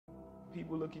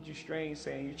People look at you strange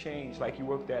saying you changed, like you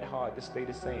worked that hard to stay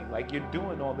the same, like you're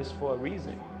doing all this for a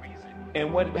reason.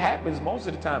 And what happens most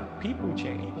of the time, people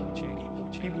change.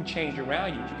 People change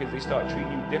around you because they start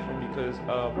treating you different because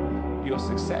of your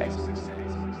success.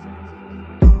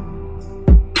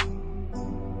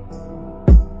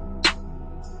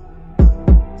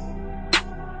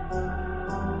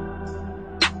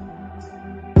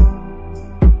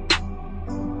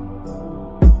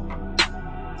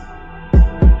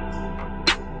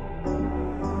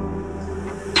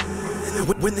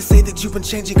 When they say that you've been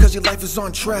changing cause your life is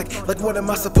on track, like what am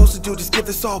I supposed to do, just give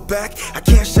this all back? I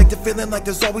can't shake the feeling like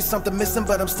there's always something missing,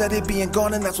 but I'm steady being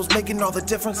gone and that's what's making all the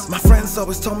difference. My friends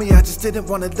always told me I just didn't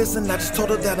want to listen. I just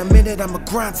told her that I'm in it, I'ma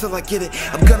grind till I get it.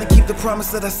 I'm gonna keep the promise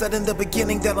that I said in the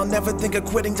beginning, that I'll never think of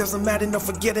quitting. Doesn't matter, no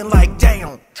forgetting, like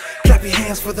damn. Clap your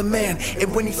hands for the man,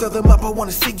 and when you throw them up I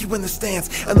wanna see you in the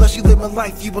stands. Unless you live my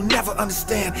life you will never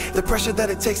understand the pressure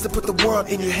that it takes to put the world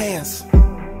in your hands.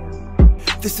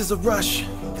 This is a rush,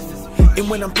 and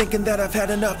when I'm thinking that I've had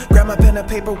enough, grab my pen and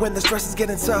paper when the stress is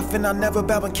getting tough. And I'll never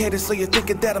bow and cater, so you're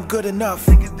thinking that I'm good enough.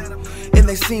 And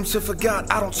they seem to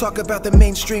forgot I don't talk about the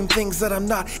mainstream things that I'm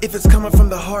not. If it's coming from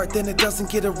the heart, then it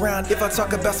doesn't get around. If I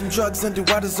talk about some drugs, then do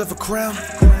I deserve a crown?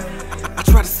 I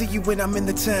try to see you when I'm in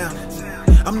the town.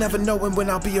 I'm never knowing when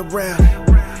I'll be around.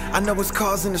 I know it's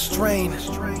causing a strain,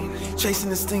 chasing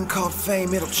this thing called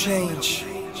fame. It'll change,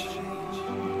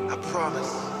 I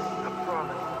promise.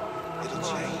 It'll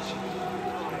change.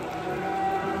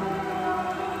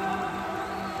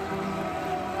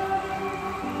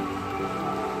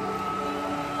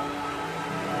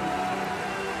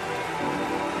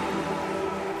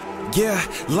 Yeah,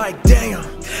 like damn.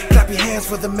 Clap your hands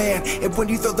for the man, and when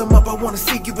you throw them up I wanna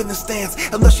see you in the stands.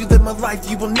 Unless you live my life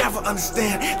you will never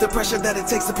understand the pressure that it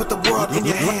takes to put the world in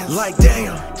your hands. Like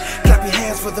damn. Clap your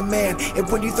hands for the man, and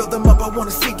when you throw them up I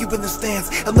wanna see you in the stands.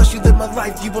 Unless you live my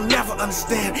life you will never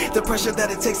understand the pressure that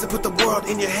it takes to put the world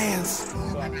in your hands.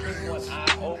 So I think when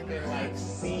I open like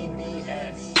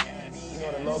CBS, you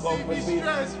know the logo for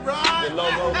CBS? The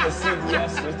logo for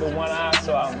CBS was the one eye,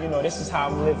 so this is how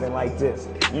I'm living like this.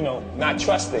 Not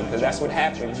trusting, because that's what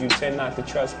happens. You tend not to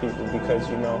trust people because,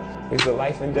 it's a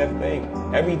life and death thing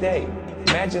every day.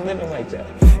 Imagine living like that.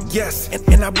 Yes,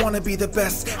 and I wanna be the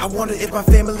best. I wonder if my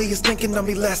family is thinking of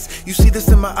me less. You see this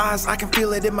in my eyes, I can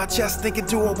feel it in my chest. Thinking,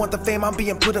 do I want the fame? I'm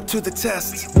being put up to the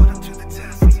test.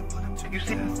 You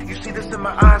see this in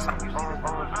my eyes,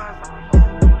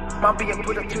 I'm being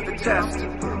put up to the test.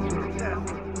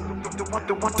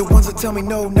 The ones that tell me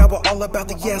no, now we're all about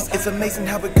the yes. It's amazing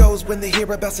how it goes when they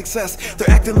hear about success. They're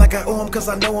acting like I owe them cause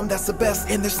I know them, that's the best.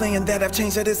 And they're saying that I've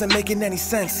changed, that isn't making any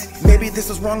sense. Maybe this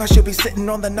is wrong, I should be sitting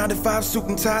on the 9-to-5 suit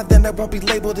and tie. Then I won't be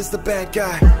labeled as the bad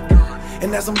guy.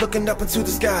 And as I'm looking up into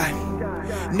the sky,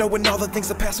 knowing all the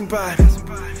things are passing by,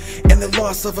 and the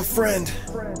loss of a friend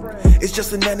is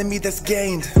just an enemy that's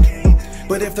gained.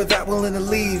 But if they're that willing to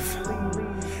leave,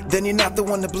 then you're not the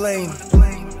one to blame.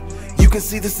 You can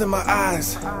see this in my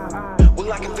eyes.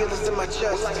 Well, I can feel this in my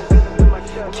chest.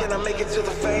 Can I make it to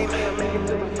the fame?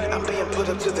 I'm being put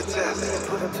up to the test.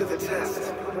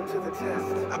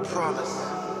 I promise.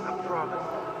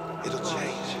 It'll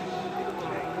change.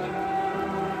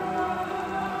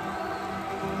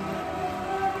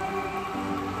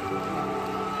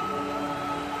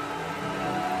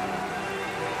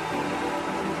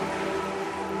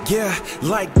 Yeah,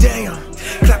 like damn.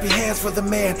 Clap your hands for the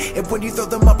man, and when you throw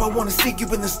them up I wanna see you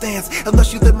in the stands.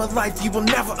 Unless you live my life you will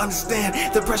never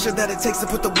understand the pressure that it takes to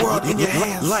put the world in your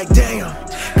hands. Like damn.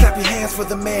 Clap your hands for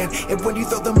the man, and when you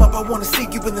throw them up I wanna see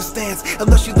you in the stands.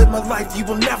 Unless you live my life you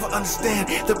will never understand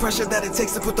the pressure that it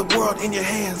takes to put the world in your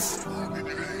hands.